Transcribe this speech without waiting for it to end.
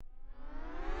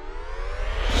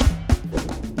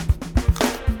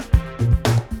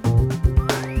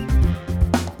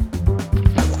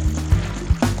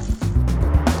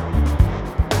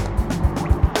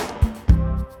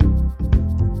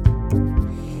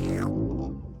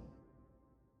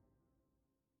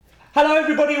Hello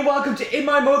everybody and welcome to In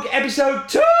My Mug episode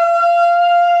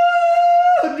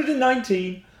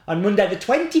 219 on Monday the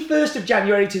 21st of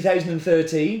January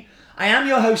 2013. I am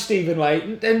your host Stephen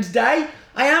Layton and today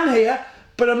I am here,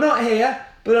 but I'm not here,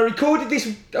 but I recorded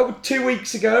this 2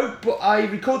 weeks ago, but I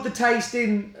recorded the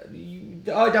tasting,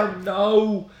 I don't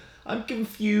know, I'm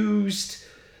confused,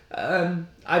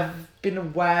 I've been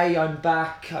away, I'm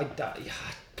back,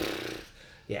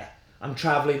 yeah. I'm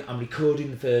travelling, I'm recording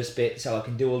the first bit so I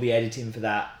can do all the editing for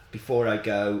that before I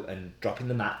go and dropping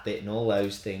the map bit and all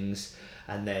those things.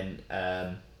 And then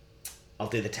I'll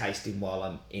do the tasting while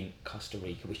I'm in Costa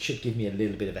Rica, which should give me a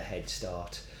little bit of a head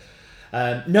start.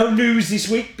 No news this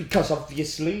week because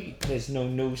obviously there's no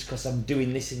news because I'm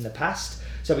doing this in the past.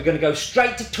 So we're going to go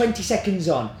straight to 20 seconds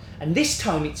on. And this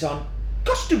time it's on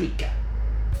Costa Rica.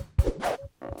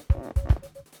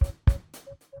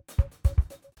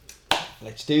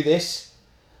 Let's do this.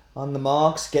 On the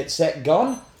marks, get set,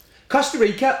 gone. Costa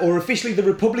Rica, or officially the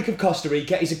Republic of Costa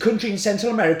Rica, is a country in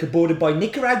Central America bordered by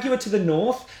Nicaragua to the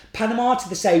north, Panama to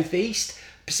the southeast,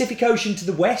 Pacific Ocean to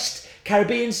the west,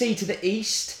 Caribbean Sea to the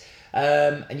east.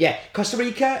 Costa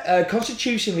Rica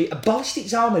constitutionally abolished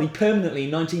its army permanently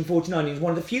in 1949. It was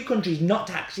one of the few countries not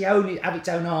to actually have its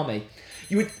own army.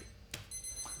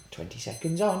 20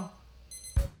 seconds on.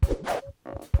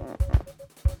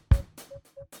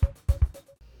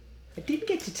 I didn't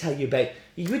get to tell you about.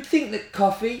 You would think that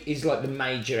coffee is like the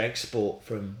major export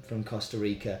from Costa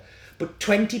Rica, but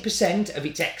 20% of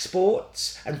its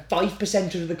exports and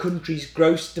 5% of the country's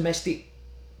gross domestic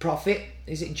profit,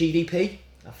 is it GDP?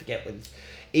 I forget what it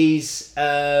is.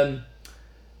 Intel.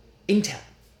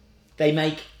 They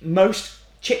make most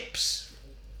chips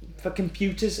for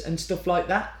computers and stuff like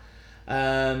that.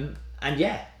 I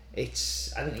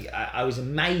was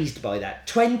amazed by that.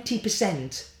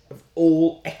 20% of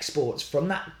all exports from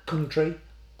that country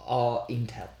are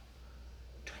Intel.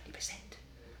 20%.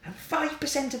 And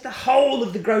 5% of the whole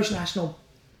of the gross national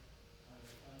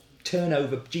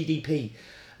turnover, GDP.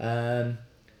 And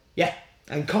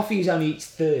coffee is only its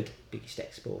third biggest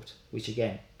export, which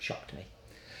again shocked me.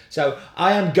 So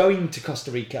I am going to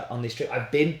Costa Rica on this trip. I'm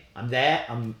there.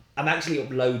 I'm actually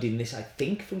uploading this, I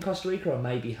think, from Costa Rica. I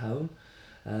may be home.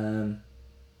 I'm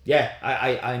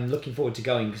looking forward to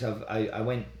going because I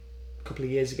went a couple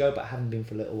of years ago, but I haven't been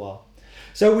for a little while.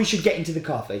 So we should get into the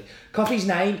coffee. Coffee's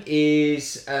name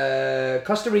is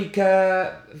Costa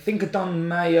Rica Finca Don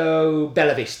Mayo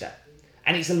Bella Vista,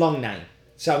 and it's a long name.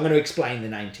 So I'm going to explain the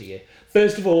name to you.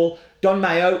 First of all, Don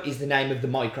Mayo is the name of the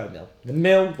micro mill, the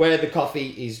mill where the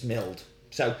coffee is milled.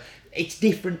 So it's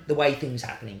different the way things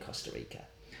happen in Costa Rica.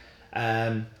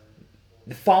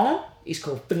 The farm is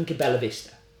called Finca Bella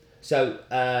Vista. So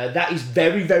that is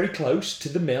very, very close to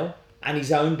the mill and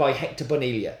is owned by Hector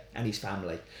Bonilla and his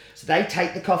family. So they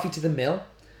take the coffee to the mill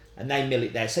and they mill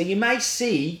it there. So you may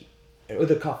see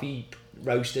other coffee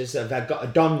roasters that have got a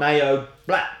Don Mayo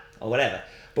black or whatever,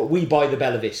 but we buy the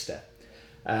Bella Vista.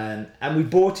 And we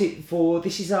bought it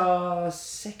this is our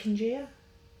second year?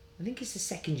 I think it's the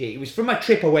second year. It was from my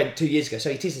trip I went 2 years ago,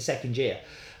 so it is the second year.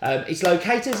 It's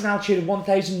located at an altitude of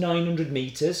 1,900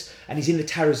 metres and is in the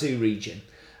Tarrazú region.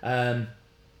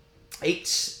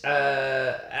 It's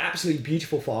an absolutely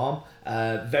beautiful farm,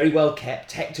 very well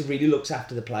kept. Hector really looks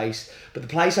after the place, but the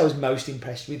place I was most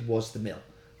impressed with was the mill,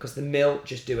 because the mill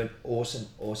just do an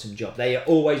awesome job. They are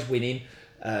always winning,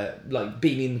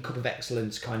 being in the Cup of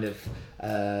Excellence kind of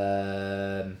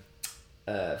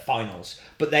finals,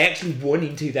 but they actually won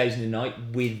in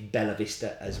 2009 with Bella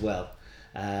Vista as well,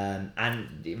 and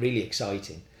really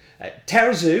exciting.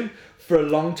 Tarrazú for a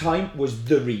long time was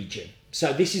the region.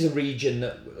 So this is a region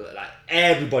that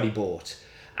everybody bought,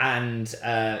 and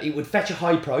it would fetch a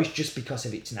high price just because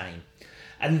of its name.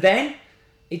 And then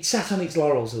it sat on its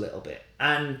laurels a little bit,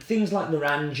 and things like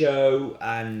Naranjo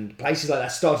and places like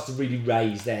that started to really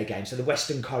raise their game. So the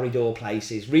Western Corridor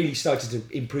places really started to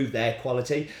improve their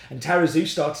quality, and Tarrazú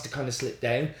started to kind of slip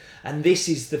down. And this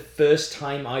is the first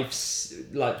time I've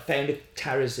found a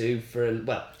Tarrazú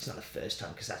it's not the first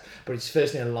time but it's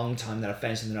first in a long time that I've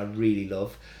found something I really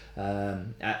love.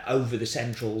 Over the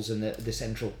centrals and the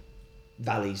central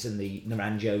valleys and the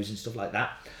Naranjos and stuff like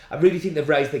that. I really think they've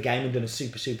raised the game and done a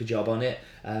super job on it,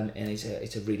 and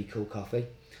it's a really cool coffee.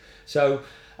 So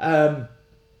I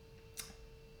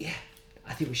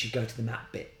think we should go to the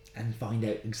map bit and find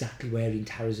out exactly where in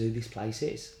Tarrazú this place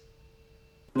is.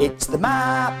 It's the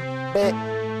map bit,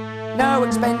 no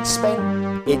expense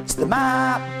spent. It's the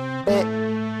map bit.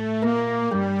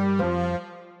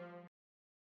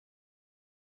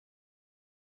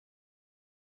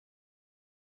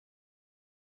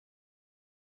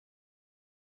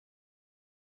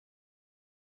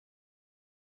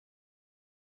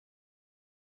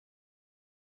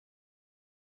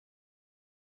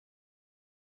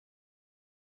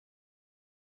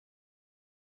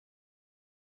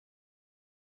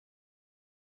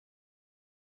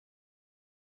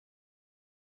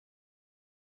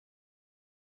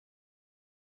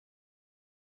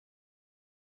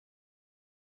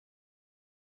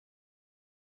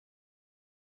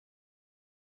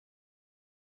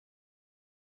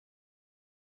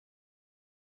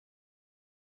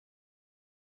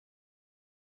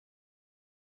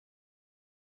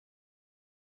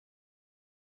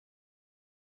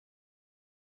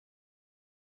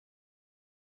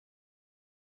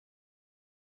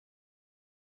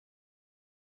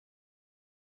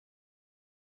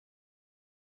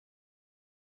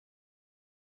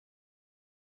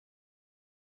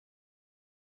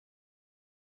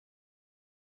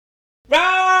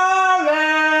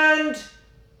 Roland!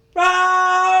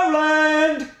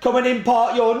 Roland! Come and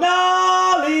impart your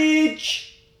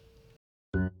knowledge!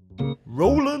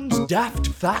 Roland's Daft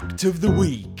Fact of the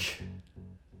Week.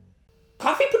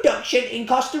 Coffee production in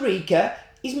Costa Rica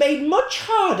is made much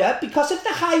harder because of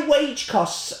the high wage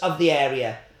costs of the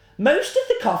area. Most of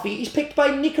the coffee is picked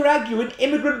by Nicaraguan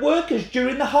immigrant workers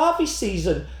during the harvest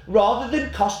season rather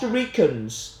than Costa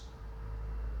Ricans.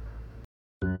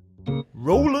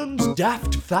 Roland's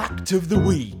Daft Fact of the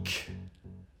Week.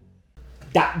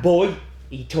 That boy,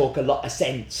 he talk a lot of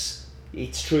sense.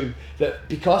 It's true that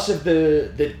because of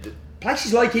the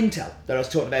places like Intel that I was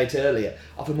talking about earlier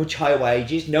offer much higher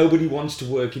wages. Nobody wants to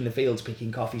work in the fields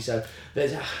picking coffee, so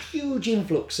there's a huge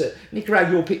influx.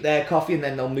 Nicaragua will pick their coffee and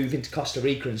then they'll move into Costa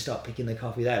Rica and start picking their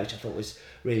coffee there, which I thought was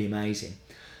really amazing.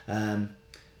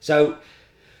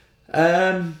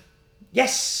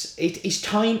 Yes, it is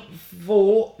time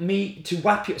for me to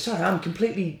wrap you. Sorry, I'm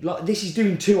completely. This is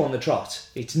doing 2 on the trot.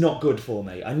 It's not good for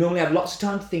me. I normally have lots of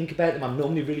time to think about them. I'm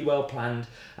normally really well planned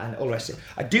and all the rest of it.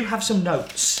 I do have some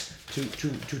notes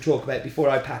to talk about before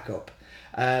I pack up.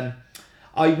 I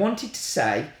wanted to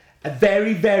say a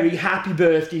very, very happy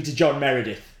birthday to John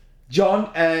Meredith.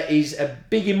 John is a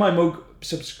big In My Mug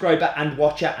subscriber and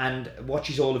watcher and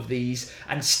watches all of these.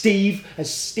 And Steve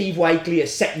Wakely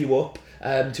has set you up.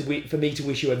 For me to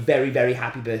wish you a very, very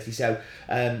happy birthday. So,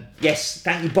 yes,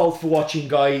 thank you both for watching,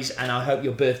 guys, and I hope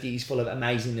your birthday is full of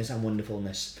amazingness and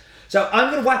wonderfulness. So,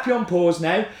 I'm going to whap you on pause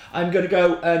now. I'm going to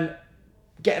go and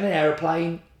get on an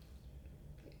aeroplane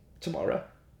tomorrow,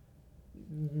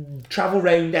 travel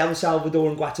around El Salvador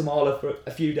and Guatemala for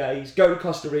a few days, go to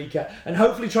Costa Rica, and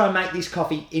hopefully try and make this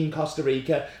coffee in Costa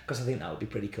Rica, because I think that would be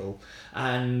pretty cool.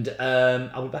 And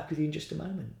I'll be back with you in just a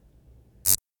moment.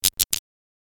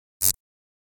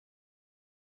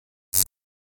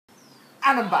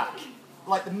 And I'm back.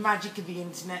 Like the magic of the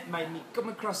internet made me come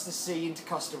across the sea into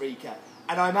Costa Rica.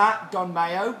 And I'm at Don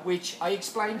Mayo, which I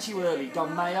explained to you earlier.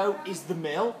 Don Mayo is the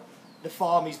mill, the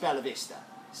farm is Bella Vista.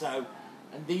 So,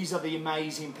 and these are the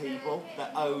amazing people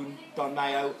that own Don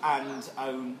Mayo and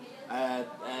own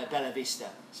Bella Vista.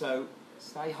 So,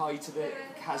 say hi to the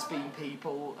has-been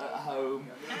people at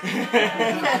home.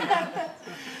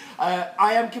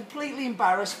 I am completely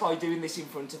embarrassed by doing this in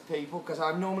front of people because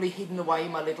I'm normally hidden away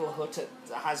in my little hut at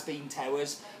the Has-Been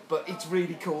Towers, but it's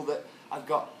really cool that I've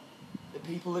got the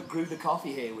people that grew the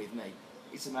coffee here with me.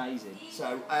 It's amazing.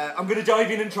 So I'm going to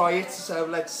dive in and try it, so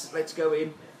let's go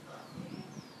in.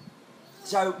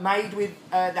 So made with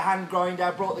the hand grinder,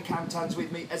 I brought the cantons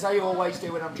with me, as I always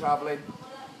do when I'm travelling.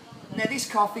 Now this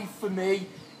coffee, for me,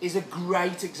 is a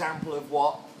great example of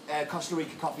what Costa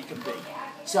Rica coffee can be.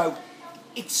 So,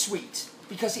 it's sweet,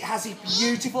 because it has a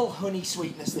beautiful honey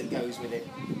sweetness that goes with it.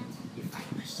 You're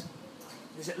famous.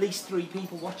 There's at least 3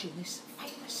 people watching this.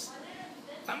 Famous.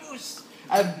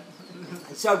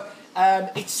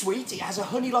 It's sweet, it has a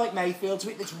honey-like mouthfeel to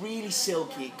it that's really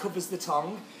silky, it covers the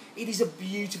tongue. It is a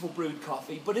beautiful brewed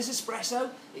coffee, but as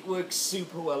espresso, it works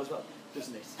super well as well,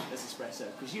 doesn't it, as espresso?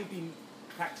 Because you've been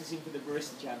practicing for the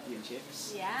Barista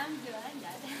Championships. Yeah, I'm doing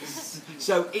that.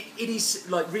 So it is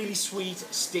like really sweet,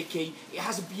 sticky. It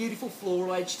has a beautiful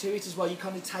floral edge to it as well. You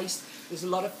kind of taste, there's a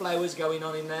lot of flowers going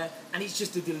on in there, and it's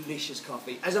just a delicious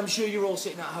coffee. As I'm sure you're all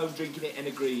sitting at home drinking it and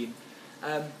agreeing.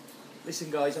 Listen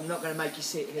guys, I'm not going to make you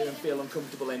sit here and feel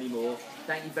uncomfortable anymore.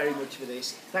 Thank you very much for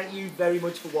this. Thank you very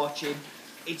much for watching.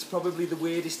 It's probably the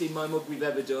weirdest In My Mug we've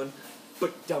ever done,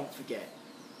 but don't forget,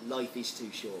 life is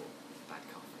too short.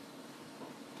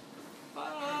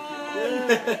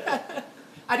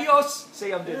 Adios.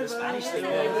 See, I'm doing the Spanish thing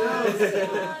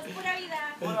now.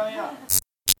 Por Navidad.